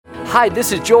Hi,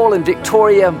 this is Joel and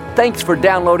Victoria. Thanks for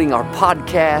downloading our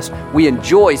podcast. We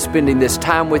enjoy spending this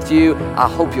time with you. I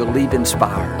hope you'll leave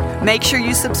inspired. Make sure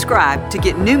you subscribe to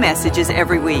get new messages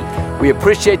every week. We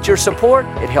appreciate your support.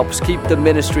 It helps keep the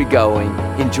ministry going.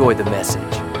 Enjoy the message.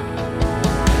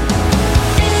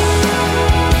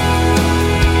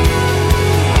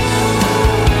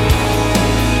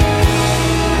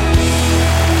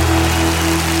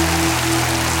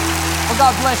 Well,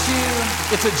 God bless you.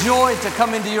 It's a joy to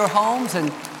come into your homes.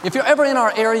 And if you're ever in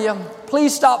our area,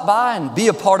 please stop by and be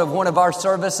a part of one of our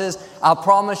services. I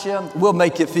promise you, we'll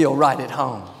make you feel right at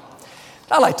home.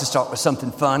 I like to start with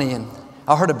something funny. And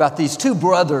I heard about these two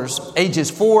brothers,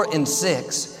 ages 4 and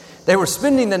 6. They were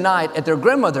spending the night at their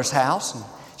grandmother's house. And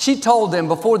she told them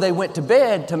before they went to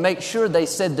bed to make sure they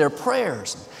said their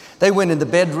prayers. They went in the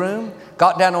bedroom,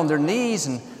 got down on their knees,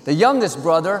 and the youngest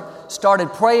brother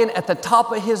started praying at the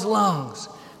top of his lungs.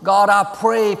 God, I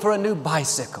pray for a new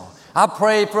bicycle. I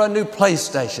pray for a new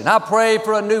PlayStation. I pray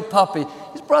for a new puppy.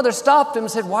 His brother stopped him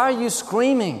and said, why are you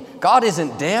screaming? God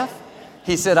isn't deaf.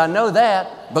 He said, I know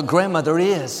that, but grandmother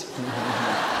is.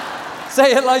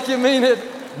 Say it like you mean it.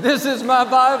 This is my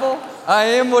Bible. I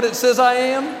am what it says I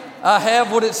am. I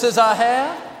have what it says I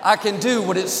have. I can do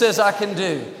what it says I can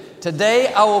do.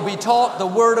 Today I will be taught the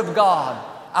Word of God.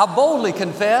 I boldly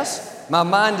confess, my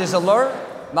mind is alert,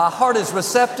 my heart is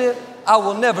receptive. I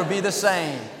will never be the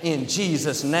same. In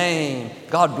Jesus' name,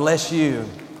 God bless you.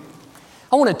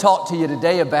 I want to talk to you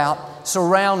today about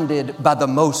surrounded by the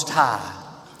Most High.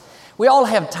 We all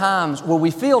have times where we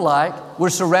feel like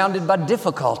we're surrounded by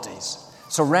difficulties,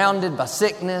 surrounded by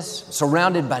sickness,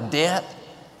 surrounded by debt.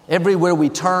 Everywhere we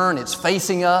turn, it's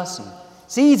facing us. And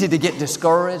it's easy to get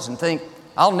discouraged and think,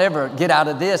 I'll never get out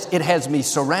of this. It has me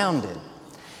surrounded.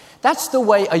 That's the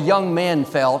way a young man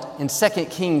felt in 2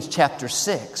 Kings chapter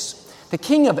 6. The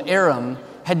king of Aram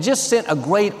had just sent a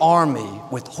great army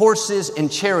with horses and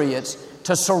chariots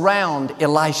to surround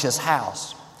Elisha's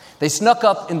house. They snuck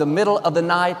up in the middle of the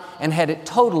night and had it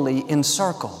totally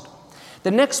encircled.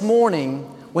 The next morning,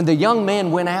 when the young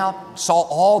man went out, saw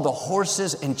all the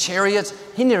horses and chariots,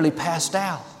 he nearly passed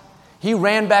out. He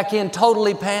ran back in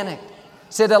totally panicked,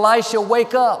 said, Elisha,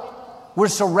 wake up. We're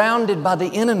surrounded by the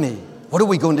enemy. What are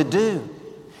we going to do?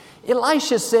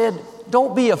 Elisha said,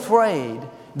 don't be afraid.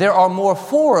 There are more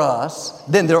for us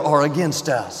than there are against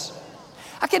us.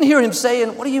 I can hear him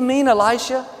saying, what do you mean,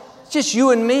 Elisha? It's just you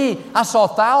and me. I saw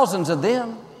thousands of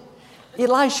them.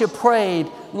 Elisha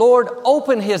prayed, Lord,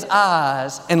 open his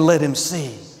eyes and let him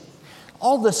see.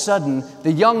 All of a sudden,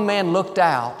 the young man looked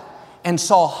out and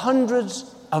saw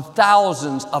hundreds of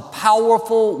thousands of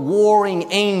powerful warring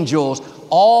angels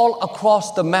all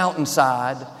across the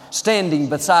mountainside, standing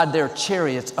beside their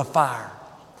chariots of fire.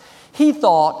 He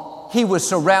thought he was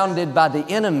surrounded by the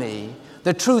enemy.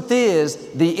 The truth is,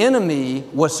 the enemy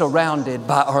was surrounded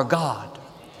by our God.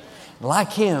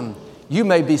 Like him, you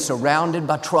may be surrounded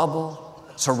by trouble,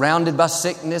 surrounded by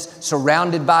sickness,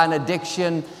 surrounded by an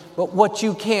addiction, but what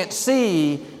you can't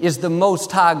see is the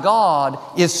Most High God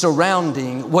is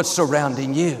surrounding what's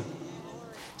surrounding you.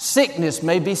 Sickness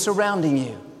may be surrounding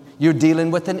you. You're dealing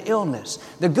with an illness.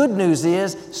 The good news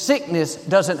is sickness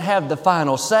doesn't have the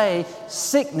final say.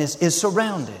 Sickness is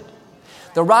surrounded.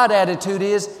 The right attitude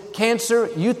is, cancer,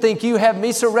 you think you have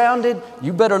me surrounded?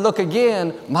 You better look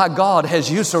again. My God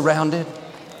has you surrounded.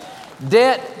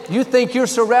 Debt, you think you're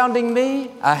surrounding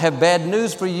me? I have bad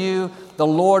news for you. The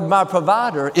Lord, my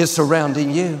provider, is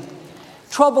surrounding you.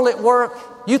 Trouble at work,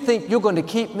 you think you're going to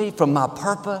keep me from my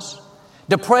purpose?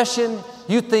 Depression,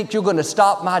 you think you're going to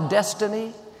stop my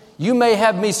destiny? You may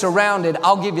have me surrounded,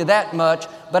 I'll give you that much,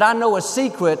 but I know a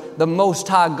secret, the Most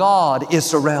High God is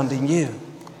surrounding you.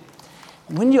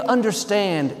 When you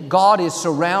understand God is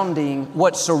surrounding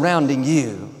what's surrounding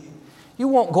you, you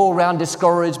won't go around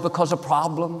discouraged because of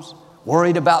problems,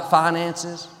 worried about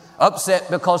finances,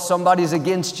 upset because somebody's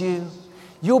against you.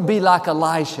 You'll be like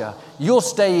Elisha. You'll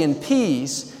stay in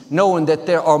peace knowing that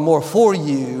there are more for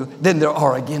you than there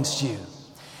are against you.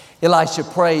 Elisha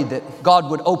prayed that God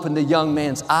would open the young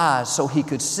man's eyes so he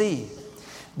could see.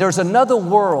 There's another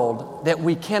world that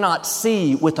we cannot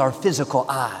see with our physical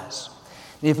eyes.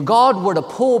 If God were to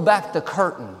pull back the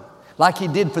curtain like he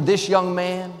did for this young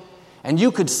man, and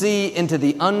you could see into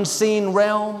the unseen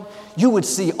realm, you would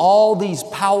see all these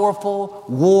powerful,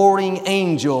 warring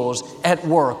angels at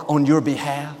work on your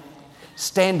behalf,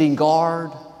 standing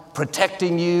guard,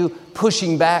 protecting you,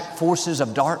 pushing back forces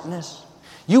of darkness.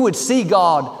 You would see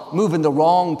God moving the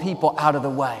wrong people out of the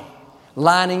way,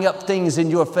 lining up things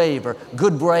in your favor,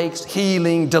 good breaks,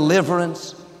 healing,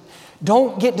 deliverance.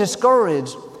 Don't get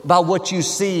discouraged by what you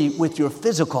see with your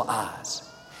physical eyes.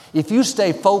 If you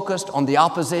stay focused on the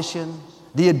opposition,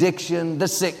 the addiction, the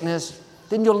sickness,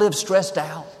 then you'll live stressed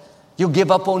out. You'll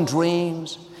give up on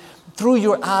dreams. Through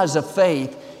your eyes of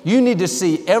faith, you need to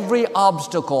see every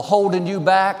obstacle holding you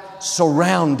back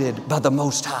surrounded by the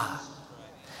Most High.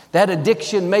 That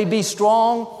addiction may be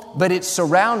strong, but it's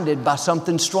surrounded by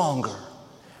something stronger.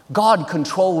 God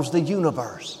controls the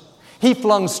universe. He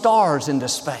flung stars into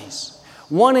space.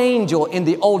 One angel in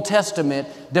the Old Testament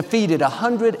defeated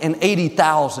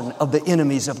 180,000 of the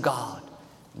enemies of God.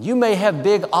 You may have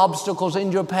big obstacles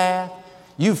in your path.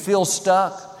 You feel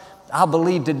stuck. I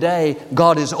believe today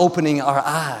God is opening our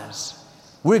eyes.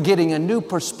 We're getting a new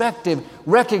perspective,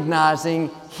 recognizing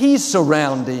He's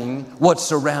surrounding what's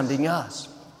surrounding us.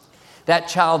 That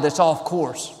child that's off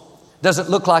course doesn't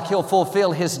look like he'll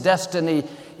fulfill his destiny.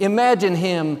 Imagine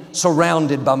him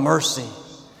surrounded by mercy,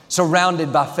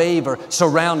 surrounded by favor,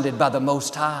 surrounded by the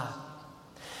Most High.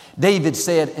 David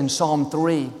said in Psalm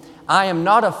 3, I am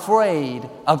not afraid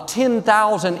of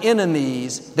 10,000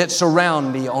 enemies that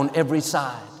surround me on every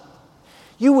side.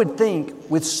 You would think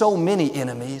with so many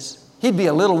enemies, he'd be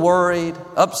a little worried,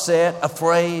 upset,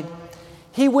 afraid.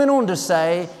 He went on to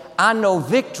say, I know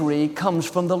victory comes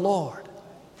from the Lord.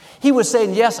 He was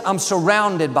saying, yes, I'm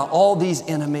surrounded by all these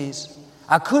enemies.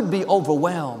 I could be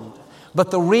overwhelmed.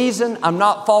 But the reason I'm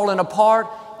not falling apart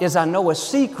is I know a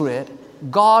secret.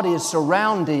 God is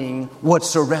surrounding what's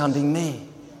surrounding me.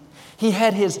 He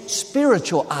had his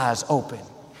spiritual eyes open.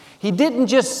 He didn't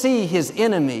just see his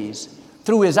enemies.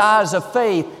 Through his eyes of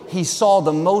faith, he saw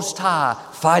the Most High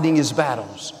fighting his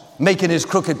battles, making his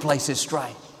crooked places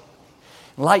straight.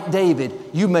 Like David,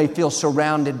 you may feel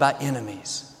surrounded by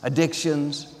enemies,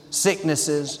 addictions,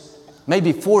 sicknesses,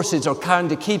 maybe forces are trying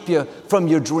to keep you from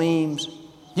your dreams.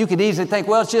 You could easily think,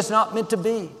 well, it's just not meant to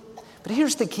be. But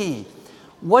here's the key.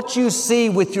 What you see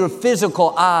with your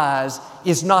physical eyes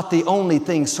is not the only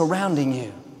thing surrounding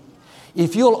you.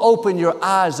 If you'll open your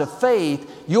eyes of faith,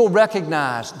 you'll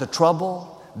recognize the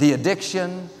trouble, the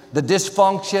addiction, the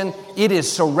dysfunction. It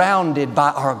is surrounded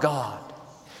by our God.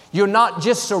 You're not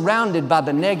just surrounded by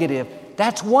the negative.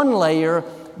 That's one layer,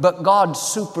 but God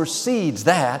supersedes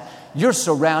that. You're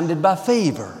surrounded by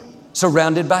favor,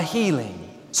 surrounded by healing,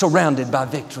 surrounded by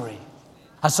victory.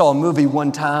 I saw a movie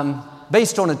one time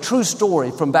based on a true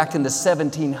story from back in the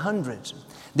 1700s.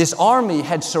 This army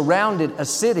had surrounded a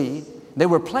city. They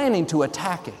were planning to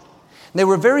attack it. They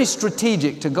were very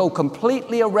strategic to go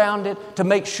completely around it to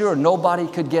make sure nobody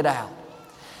could get out.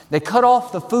 They cut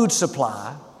off the food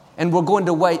supply and were going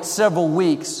to wait several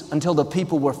weeks until the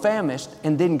people were famished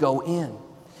and then go in.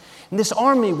 And this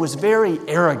army was very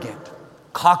arrogant,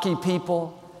 cocky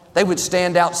people. They would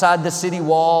stand outside the city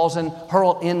walls and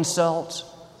hurl insults,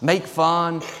 make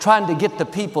fun, trying to get the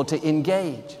people to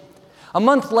engage. A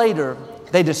month later,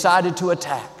 they decided to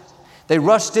attack. They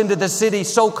rushed into the city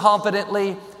so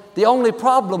confidently. The only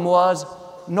problem was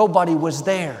nobody was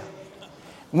there.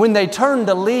 When they turned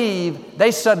to leave,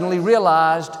 they suddenly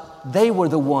realized they were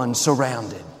the ones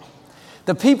surrounded.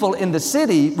 The people in the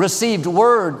city received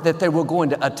word that they were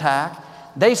going to attack.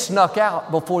 They snuck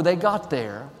out before they got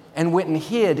there and went and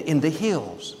hid in the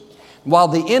hills. While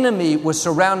the enemy was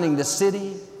surrounding the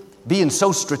city, being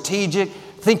so strategic,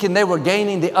 thinking they were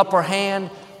gaining the upper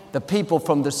hand, the people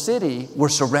from the city were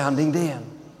surrounding them.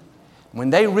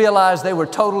 When they realized they were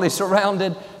totally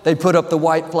surrounded, they put up the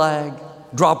white flag,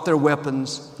 dropped their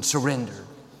weapons, and surrendered.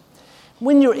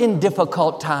 When you're in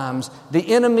difficult times,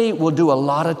 the enemy will do a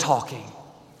lot of talking.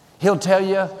 He'll tell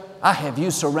you, I have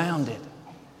you surrounded.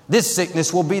 This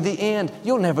sickness will be the end.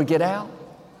 You'll never get out.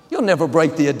 You'll never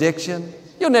break the addiction.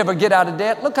 You'll never get out of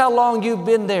debt. Look how long you've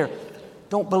been there.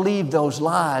 Don't believe those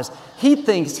lies. He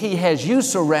thinks he has you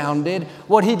surrounded.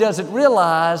 What he doesn't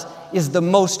realize is the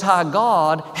Most High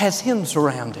God has him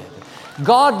surrounded.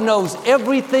 God knows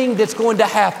everything that's going to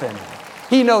happen.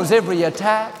 He knows every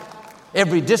attack,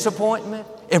 every disappointment,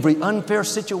 every unfair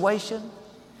situation.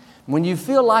 When you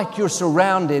feel like you're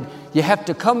surrounded, you have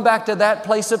to come back to that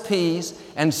place of peace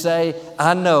and say,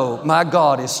 I know my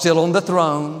God is still on the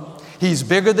throne. He's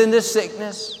bigger than this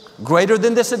sickness, greater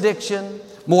than this addiction,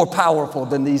 more powerful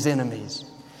than these enemies.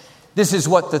 This is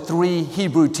what the 3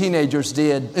 Hebrew teenagers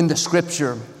did in the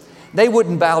scripture. They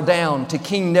wouldn't bow down to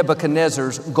King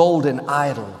Nebuchadnezzar's golden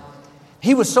idol.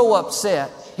 He was so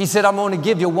upset. He said, I'm going to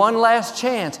give you one last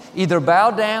chance. Either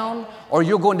bow down or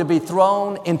you're going to be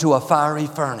thrown into a fiery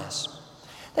furnace.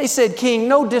 They said, King,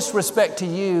 no disrespect to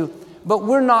you, but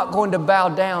we're not going to bow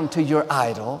down to your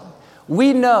idol.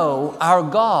 We know our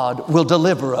God will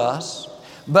deliver us,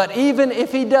 but even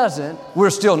if He doesn't, we're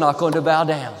still not going to bow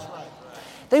down.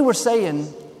 They were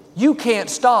saying, you can't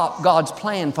stop God's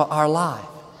plan for our life.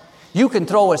 You can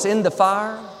throw us in the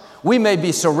fire. We may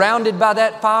be surrounded by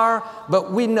that fire,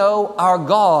 but we know our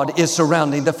God is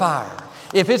surrounding the fire.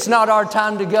 If it's not our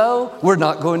time to go, we're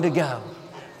not going to go.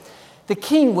 The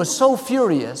king was so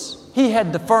furious, he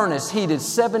had the furnace heated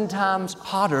 7 times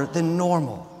hotter than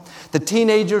normal. The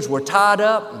teenagers were tied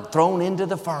up and thrown into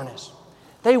the furnace.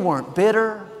 They weren't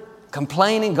bitter,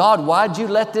 complaining, God, why'd you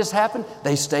let this happen?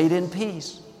 They stayed in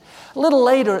peace. A little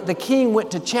later, the king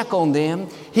went to check on them.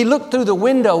 He looked through the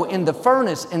window in the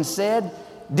furnace and said,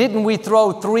 didn't we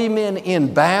throw 3 men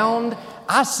in bound?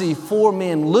 I see 4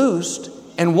 men loosed,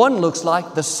 and one looks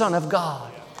like the Son of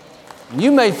God.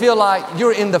 You may feel like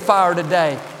you're in the fire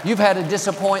today. You've had a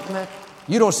disappointment.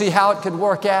 You don't see how it could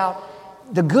work out.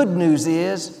 The good news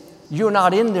is you're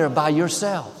not in there by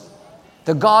yourself.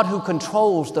 The God who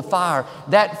controls the fire,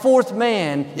 that 4th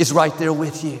man is right there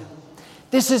with you.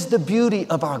 This is the beauty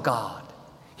of our God.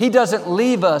 He doesn't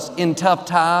leave us in tough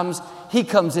times. He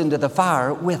comes into the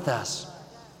fire with us.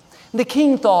 The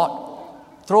king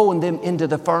thought throwing them into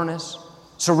the furnace,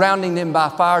 surrounding them by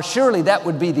fire, surely that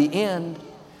would be the end.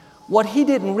 What he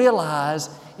didn't realize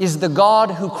is the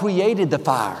God who created the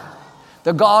fire,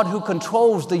 the God who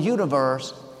controls the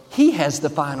universe, He has the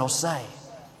final say.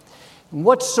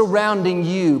 What's surrounding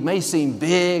you may seem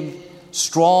big,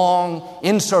 strong,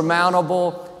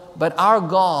 insurmountable, but our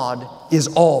God is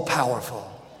all powerful.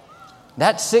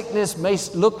 That sickness may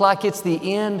look like it's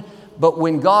the end, but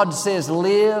when God says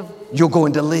live, you're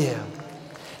going to live.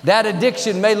 That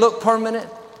addiction may look permanent.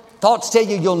 Thoughts tell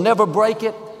you you'll never break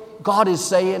it. God is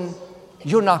saying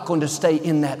you're not going to stay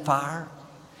in that fire.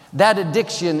 That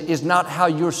addiction is not how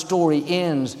your story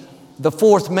ends. The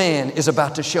 4th man is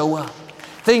about to show up.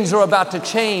 Things are about to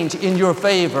change in your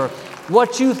favor.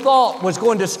 What you thought was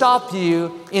going to stop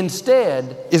you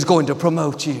instead is going to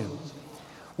promote you.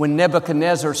 When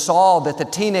Nebuchadnezzar saw that the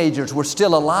teenagers were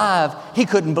still alive, he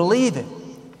couldn't believe it.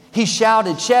 He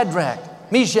shouted,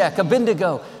 Shadrach, Meshach,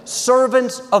 Abednego,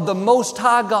 servants of the Most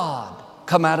High God,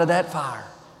 come out of that fire.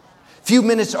 A few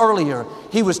minutes earlier,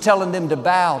 he was telling them to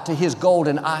bow to his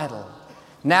golden idol.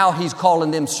 Now he's calling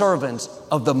them servants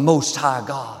of the Most High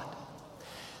God.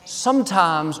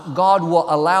 Sometimes God will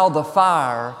allow the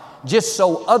fire just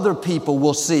so other people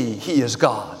will see He is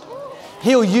God.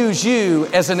 He'll use you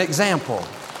as an example.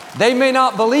 They may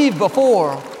not believe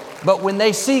before, but when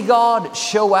they see God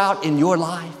show out in your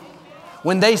life,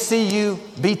 when they see you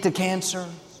beat the cancer,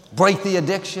 break the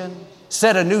addiction,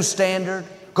 set a new standard,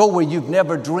 go where you've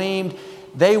never dreamed,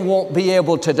 they won't be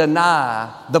able to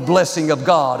deny the blessing of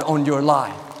God on your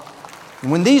life.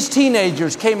 When these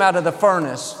teenagers came out of the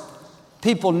furnace,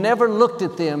 people never looked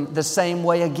at them the same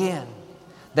way again.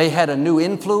 They had a new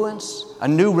influence, a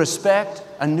new respect,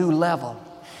 a new level.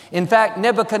 In fact,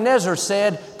 Nebuchadnezzar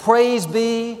said, praise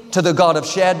be to the God of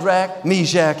Shadrach,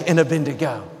 Meshach, and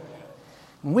Abednego.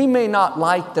 We may not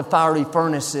like the fiery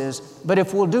furnaces, but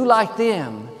if we'll do like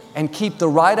them and keep the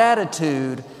right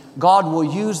attitude, God will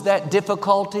use that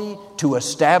difficulty to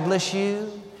establish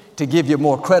you, to give you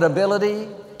more credibility,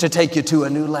 to take you to a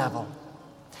new level.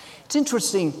 It's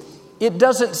interesting. It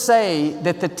doesn't say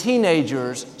that the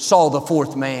teenagers saw the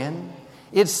 4th man.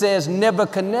 It says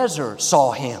Nebuchadnezzar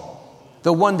saw him,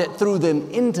 the one that threw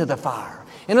them into the fire.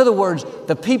 In other words,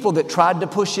 the people that tried to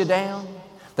push you down,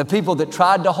 the people that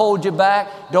tried to hold you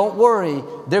back, don't worry,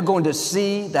 they're going to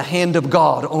see the hand of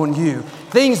God on you.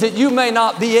 Things that you may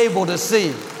not be able to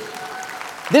see.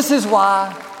 This is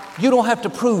why you don't have to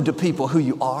prove to people who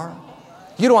you are.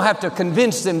 You don't have to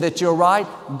convince them that you're right.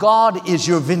 God is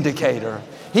your vindicator.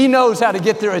 He knows how to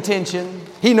get their attention.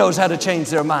 He knows how to change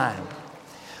their mind.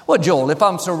 Well, Joel, if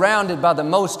I'm surrounded by the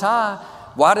Most High,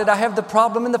 why did I have the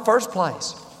problem in the first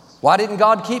place? Why didn't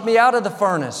God keep me out of the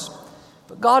furnace?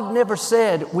 But God never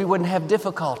said we wouldn't have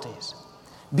difficulties.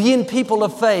 Being people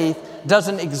of faith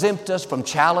doesn't exempt us from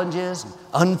challenges and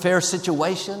unfair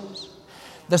situations.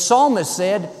 The psalmist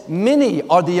said, many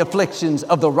are the afflictions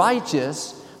of the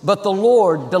righteous, but the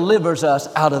Lord delivers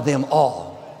us out of them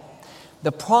all.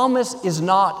 The promise is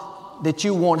not that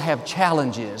you won't have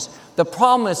challenges. The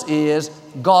promise is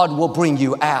God will bring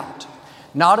you out.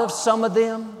 Not of some of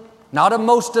them, not of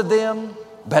most of them,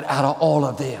 but out of all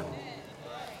of them.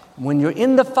 When you're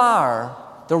in the fire,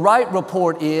 the right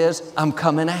report is, I'm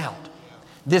coming out.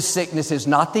 This sickness is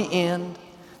not the end.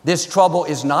 This trouble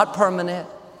is not permanent.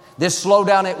 This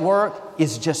slowdown at work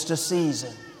is just a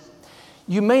season.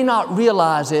 You may not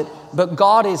realize it, but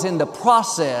God is in the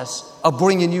process of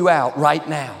bringing you out right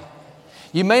now.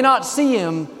 You may not see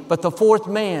Him, but the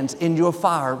 4th man's in your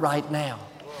fire right now.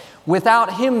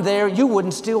 Without Him there, you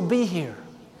wouldn't still be here.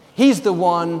 He's the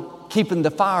one keeping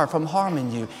the fire from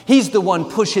harming you. He's the one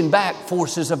pushing back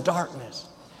forces of darkness.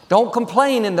 Don't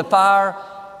complain in the fire.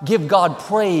 give God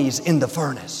praise in the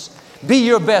furnace. Be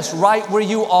your best right where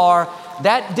you are.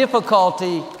 That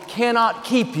difficulty cannot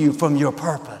keep you from your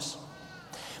purpose.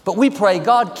 But we pray,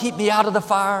 God, keep me out of the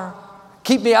fire.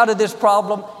 Keep me out of this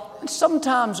problem. And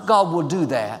sometimes God will do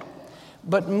that.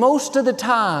 But most of the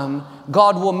time,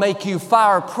 God will make you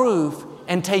fireproof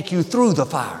and take you through the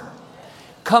fire.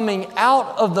 Coming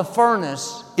out of the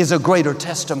furnace is a greater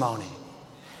testimony.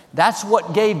 That's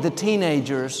what gave the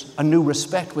teenagers a new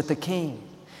respect with the king.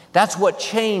 That's what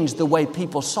changed the way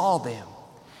people saw them.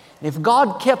 If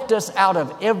God kept us out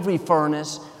of every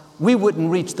furnace, we wouldn't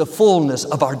reach the fullness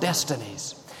of our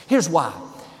destinies. Here's why.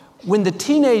 When the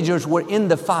teenagers were in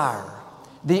the fire,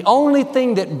 the only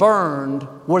thing that burned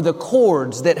were the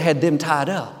cords that had them tied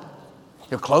up.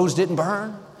 Their clothes didn't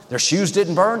burn. Their shoes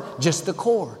didn't burn, just the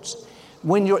cords.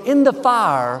 When you're in the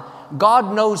fire,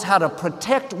 God knows how to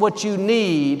protect what you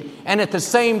need and at the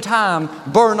same time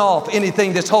burn off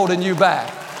anything that's holding you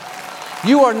back.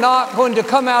 You are not going to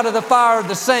come out of the fire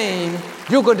the same.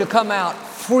 You're going to come out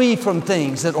free from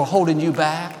things that are holding you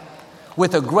back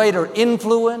with a greater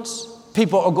influence.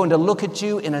 People are going to look at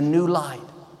you in a new light.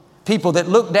 People that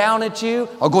look down at you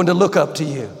are going to look up to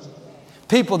you.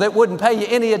 People that wouldn't pay you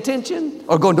any attention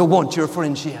are going to want your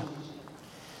friendship.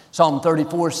 Psalm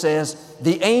 34 says,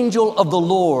 "The angel of the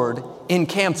Lord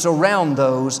encamps around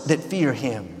those that fear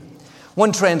Him."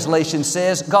 One translation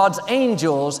says, God's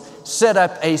angels set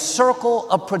up a circle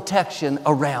of protection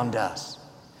around us.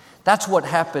 That's what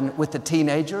happened with the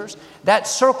teenagers. That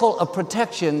circle of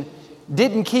protection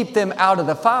didn't keep them out of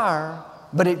the fire,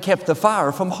 but it kept the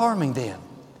fire from harming them.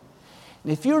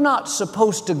 And if you're not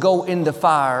supposed to go in the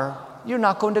fire, you're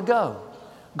not going to go.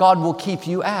 God will keep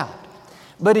you out.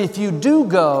 But if you do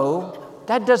go,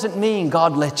 that doesn't mean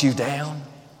God let you down.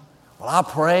 Well, I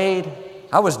prayed.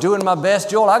 I was doing my best,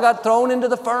 Joel. I got thrown into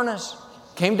the furnace.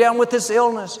 Came down with this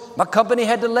illness. My company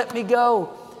had to let me go.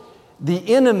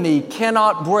 The enemy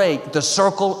cannot break the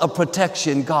circle of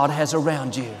protection God has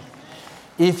around you.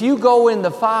 If you go in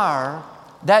the fire,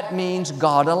 that means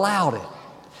God allowed it.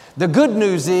 The good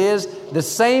news is the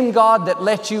same God that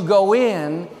let you go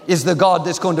in is the God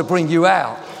that's going to bring you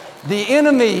out. The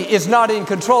enemy is not in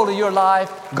control of your life.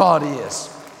 God is.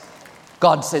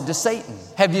 God said to Satan,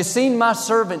 "Have you seen my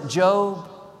servant Job?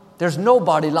 There's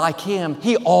nobody like him.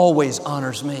 He always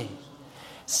honors me."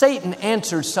 Satan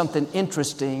answered something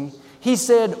interesting. He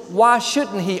said, "Why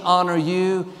shouldn't he honor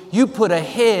you? You put a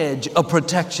hedge of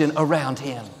protection around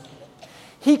him."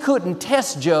 He couldn't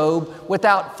test Job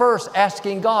without first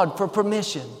asking God for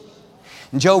permission.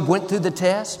 Job went through the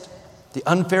test, the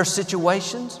unfair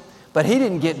situations, but he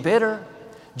didn't get bitter.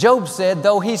 Job said,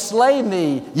 "Though he slay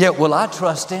me, yet will I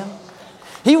trust him."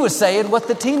 He was saying what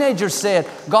the teenagers said,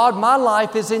 "God, my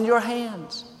life is in your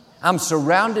hands. I'm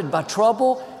surrounded by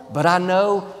trouble, but I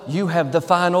know you have the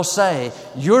final say.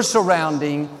 You're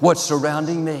surrounding what's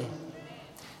surrounding me."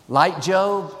 Like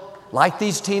Job, like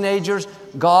these teenagers,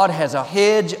 God has a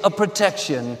hedge of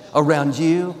protection around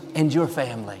you and your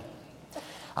family.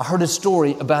 I heard a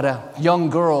story about a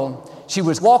young girl. She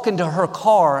was walking to her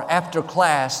car after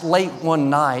class late one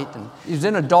night, and she was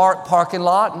in a dark parking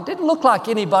lot and didn't look like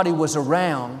anybody was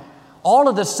around. All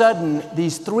of a sudden,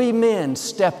 these three men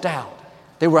stepped out.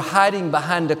 They were hiding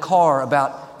behind a car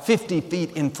about 50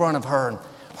 feet in front of her, and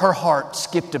her heart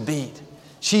skipped a beat.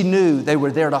 She knew they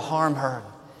were there to harm her.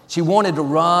 She wanted to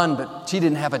run, but she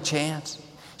didn't have a chance.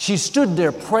 She stood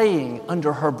there praying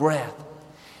under her breath.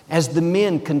 As the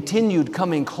men continued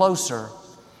coming closer,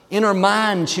 in her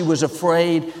mind, she was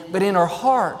afraid, but in her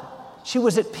heart, she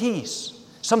was at peace.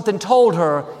 Something told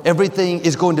her everything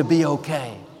is going to be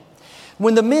okay.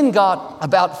 When the men got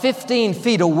about 15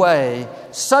 feet away,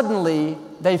 suddenly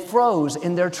they froze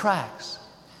in their tracks.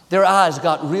 Their eyes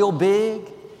got real big.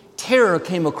 Terror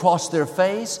came across their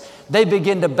face. They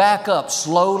began to back up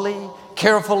slowly,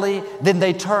 carefully. Then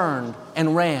they turned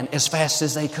and ran as fast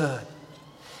as they could.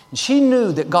 And she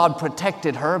knew that God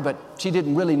protected her, but she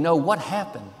didn't really know what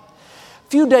happened.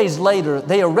 A few days later,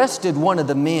 they arrested one of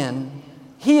the men.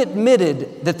 He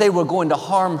admitted that they were going to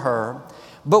harm her,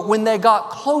 but when they got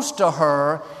close to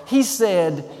her, he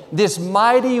said, "This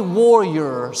mighty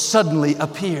warrior suddenly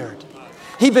appeared."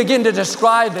 He began to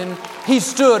describe him. He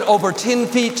stood over 10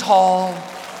 feet tall.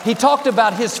 He talked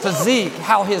about his physique,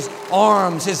 how his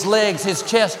arms, his legs, his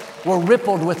chest were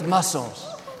rippled with muscles,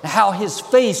 how his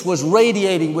face was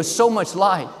radiating with so much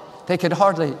light they could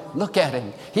hardly look at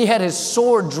him. He had his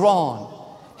sword drawn.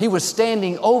 He was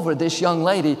standing over this young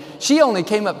lady. She only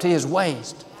came up to his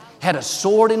waist, had a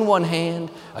sword in one hand,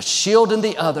 a shield in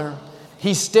the other.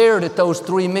 He stared at those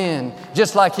three men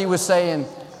just like he was saying,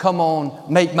 "Come on,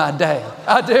 make my day.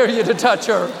 I dare you to touch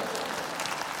her."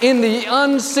 In the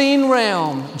unseen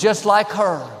realm, just like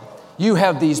her, you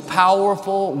have these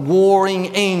powerful,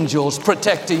 warring angels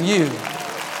protecting you.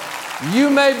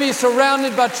 You may be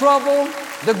surrounded by trouble.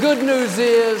 The good news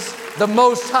is the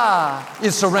Most High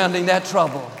is surrounding that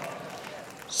trouble.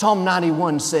 Psalm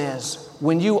 91 says,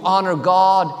 when you honor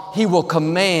God, He will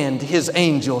command His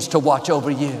angels to watch over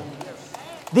you.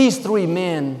 These three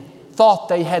men thought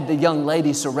they had the young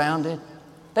lady surrounded.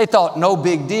 They thought no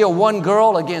big deal, one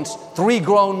girl against three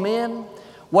grown men.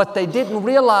 What they didn't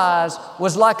realize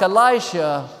was, like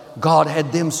Elisha, God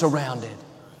had them surrounded.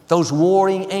 Those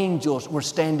warring angels were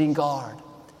standing guard.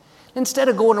 Instead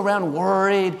of going around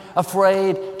worried,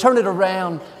 afraid, turn it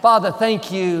around. Father,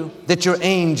 thank you that your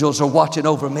angels are watching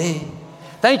over me.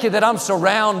 Thank you that I'm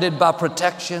surrounded by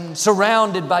protection,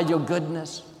 surrounded by your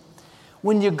goodness.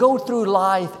 When you go through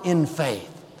life in faith,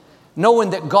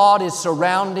 knowing that God is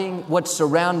surrounding what's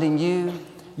surrounding you,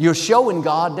 you're showing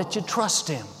God that you trust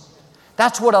Him.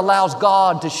 That's what allows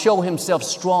God to show Himself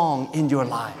strong in your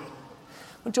life.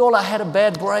 Well, Joel, I had a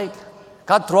bad break.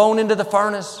 Got thrown into the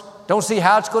furnace. Don't see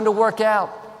how it's going to work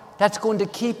out. That's going to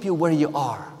keep you where you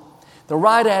are. The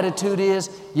right attitude is,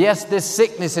 yes, this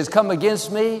sickness has come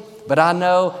against me, but I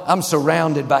know I'm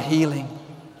surrounded by healing.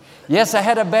 Yes, I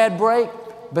had a bad break,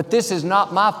 but this is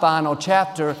not my final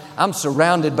chapter. I'm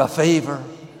surrounded by favor,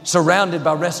 surrounded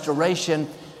by restoration.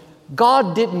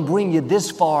 God didn't bring you this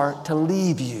far to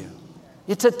leave you.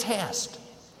 It's a test.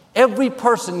 Every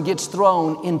person gets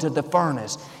thrown into the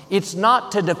furnace. It's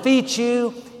not to defeat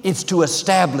you, it's to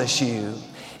establish you.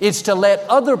 It's to let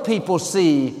other people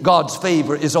see God's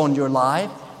favor is on your life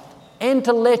and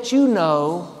to let you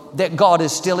know that God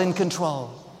is still in control.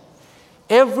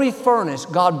 Every furnace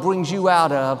God brings you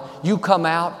out of, you come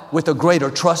out with a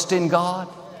greater trust in God,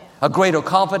 a greater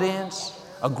confidence,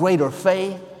 a greater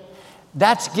faith.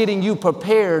 That's getting you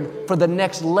prepared for the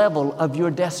next level of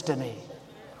your destiny.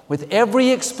 With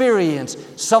every experience,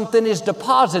 something is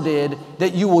deposited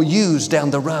that you will use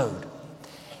down the road.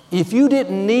 If you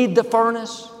didn't need the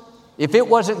furnace, if it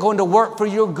wasn't going to work for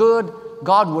your good,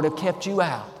 God would have kept you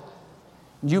out.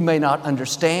 You may not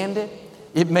understand it.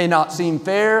 It may not seem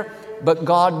fair, but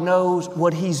God knows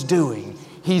what He's doing.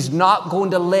 He's not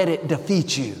going to let it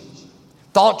defeat you.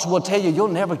 Thoughts will tell you you'll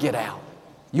never get out.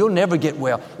 You'll never get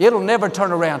well. It'll never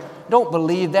turn around. Don't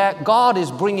believe that. God is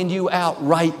bringing you out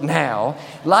right now.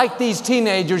 Like these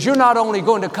teenagers, you're not only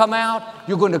going to come out,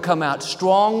 you're going to come out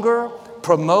stronger,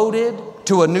 promoted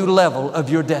to a new level of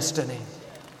your destiny.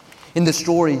 In the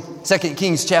story, 2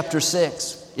 Kings chapter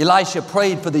 6, Elisha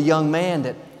prayed for the young man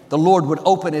that the Lord would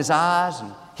open his eyes,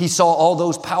 and he saw all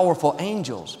those powerful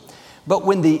angels. But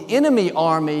when the enemy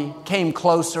army came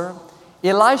closer,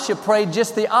 Elisha prayed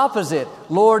just the opposite.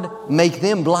 Lord, make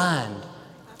them blind.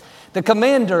 The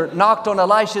commander knocked on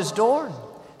Elisha's door and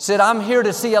said, I'm here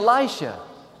to see Elisha.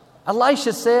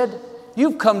 Elisha said,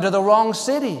 you've come to the wrong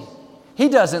city. He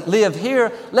doesn't live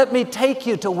here. Let me take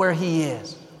you to where he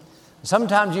is.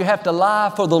 Sometimes you have to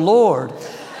lie for the Lord.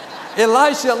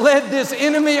 Elisha led this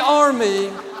enemy army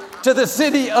to the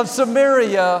city of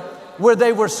Samaria, where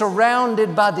they were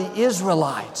surrounded by the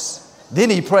Israelites. Then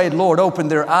he prayed, Lord, open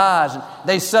their eyes.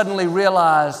 They suddenly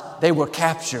realized they were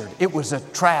captured. It was a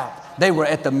trap. They were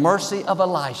at the mercy of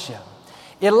Elisha.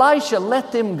 Elisha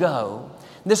let them go.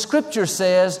 The scripture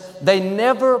says they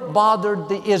never bothered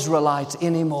the Israelites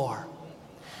anymore.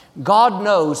 God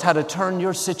knows how to turn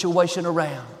your situation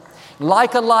around.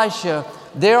 Like Elisha,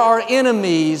 there are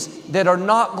enemies that are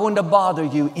not going to bother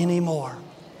you anymore.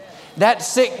 That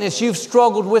sickness you've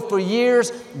struggled with for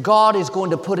years, God is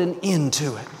going to put an end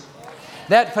to it.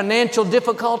 That financial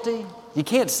difficulty, you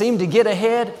can't seem to get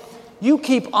ahead, you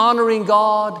keep honoring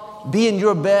God, being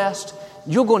your best,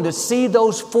 you're going to see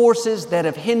those forces that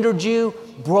have hindered you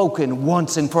broken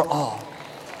once and for all.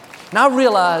 Now I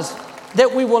realize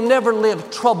that we will never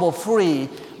live trouble-free,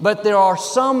 but there are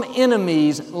some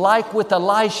enemies, like with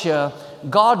Elisha,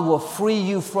 God will free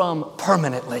you from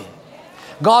permanently.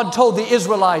 God told the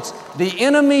Israelites, the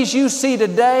enemies you see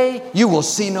today, you will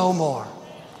see no more.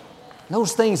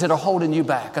 Those things that are holding you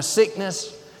back, a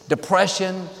sickness,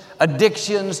 depression,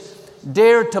 addictions,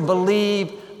 dare to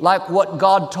believe like what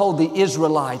God told the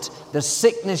Israelites. The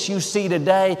sickness you see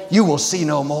today, you will see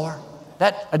no more.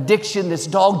 That addiction that's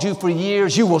dogged you for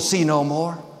years, you will see no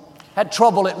more. That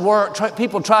trouble at work,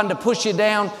 people trying to push you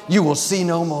down, you will see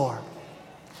no more.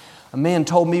 A man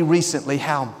told me recently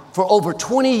how for over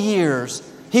 20 years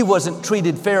he wasn't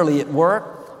treated fairly at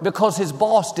work because his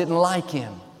boss didn't like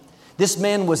him. This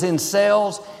man was in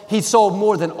sales. He sold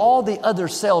more than all the other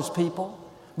salespeople,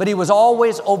 but he was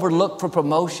always overlooked for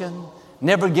promotion,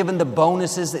 never given the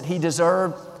bonuses that he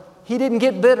deserved. He didn't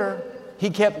get bitter. He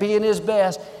kept being his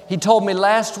best. He told me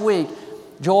last week,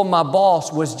 Joel, my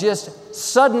boss was just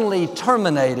suddenly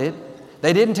terminated.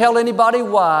 They didn't tell anybody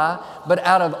why, but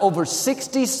out of over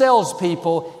 60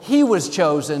 salespeople, he was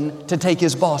chosen to take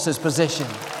his boss's position.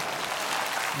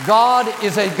 God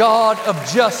is a God of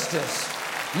justice.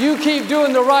 You keep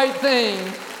doing the right thing,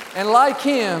 and like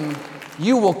him,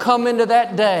 you will come into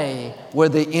that day where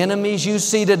the enemies you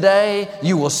see today,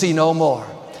 you will see no more.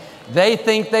 They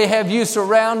think they have you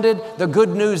surrounded. The good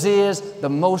news is the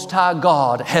Most High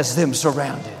God has them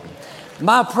surrounded.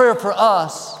 My prayer for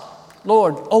us,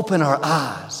 Lord, open our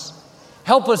eyes.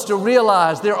 Help us to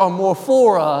realize there are more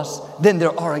for us than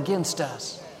there are against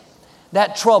us.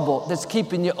 That trouble that's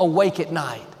keeping you awake at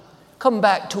night, come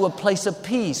back to a place of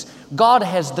peace. God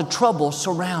has the trouble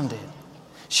surrounded.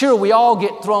 Sure, we all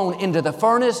get thrown into the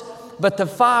furnace, but the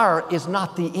fire is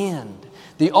not the end.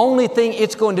 The only thing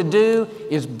it's going to do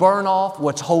is burn off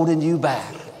what's holding you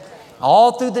back.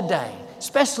 All through the day,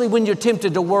 especially when you're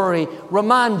tempted to worry,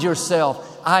 remind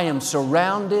yourself, I am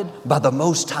surrounded by the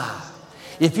Most High.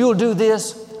 If you'll do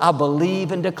this, I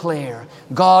believe and declare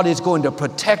God is going to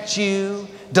protect you,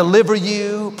 deliver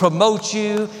you, promote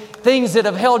you. Things that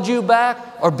have held you back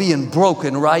are being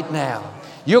broken right now.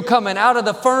 You're coming out of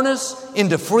the furnace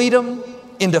into freedom,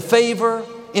 into favor,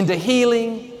 into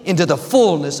healing, into the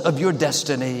fullness of your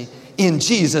destiny in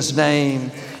Jesus'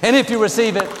 name. And if you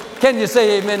receive it, can you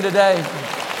say amen today?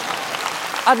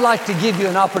 I'd like to give you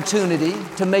an opportunity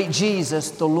to make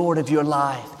Jesus the Lord of your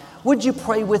life. Would you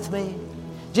pray with me?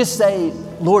 Just say,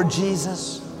 Lord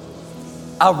Jesus,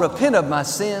 I repent of my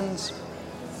sins.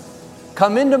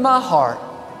 Come into my heart.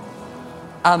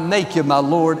 I make you my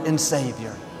Lord and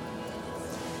Savior.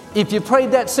 If you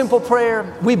prayed that simple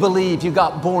prayer, we believe you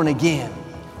got born again.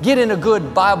 Get in a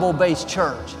good Bible-based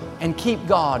church and keep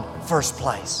God first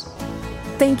place.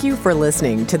 Thank you for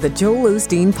listening to the Joel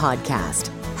Osteen Podcast.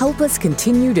 Help us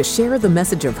continue to share the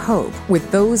message of hope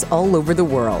with those all over the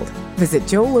world. Visit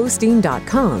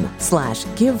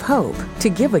joelosteen.com/give hope to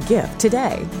give a gift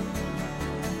today.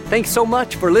 Thanks so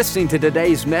much for listening to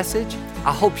today's message.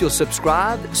 I hope you'll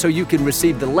subscribe so you can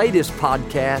receive the latest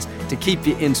podcast to keep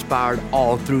you inspired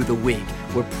all through the week.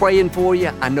 We're praying for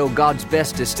you. I know God's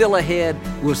best is still ahead.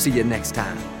 We'll see you next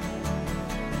time.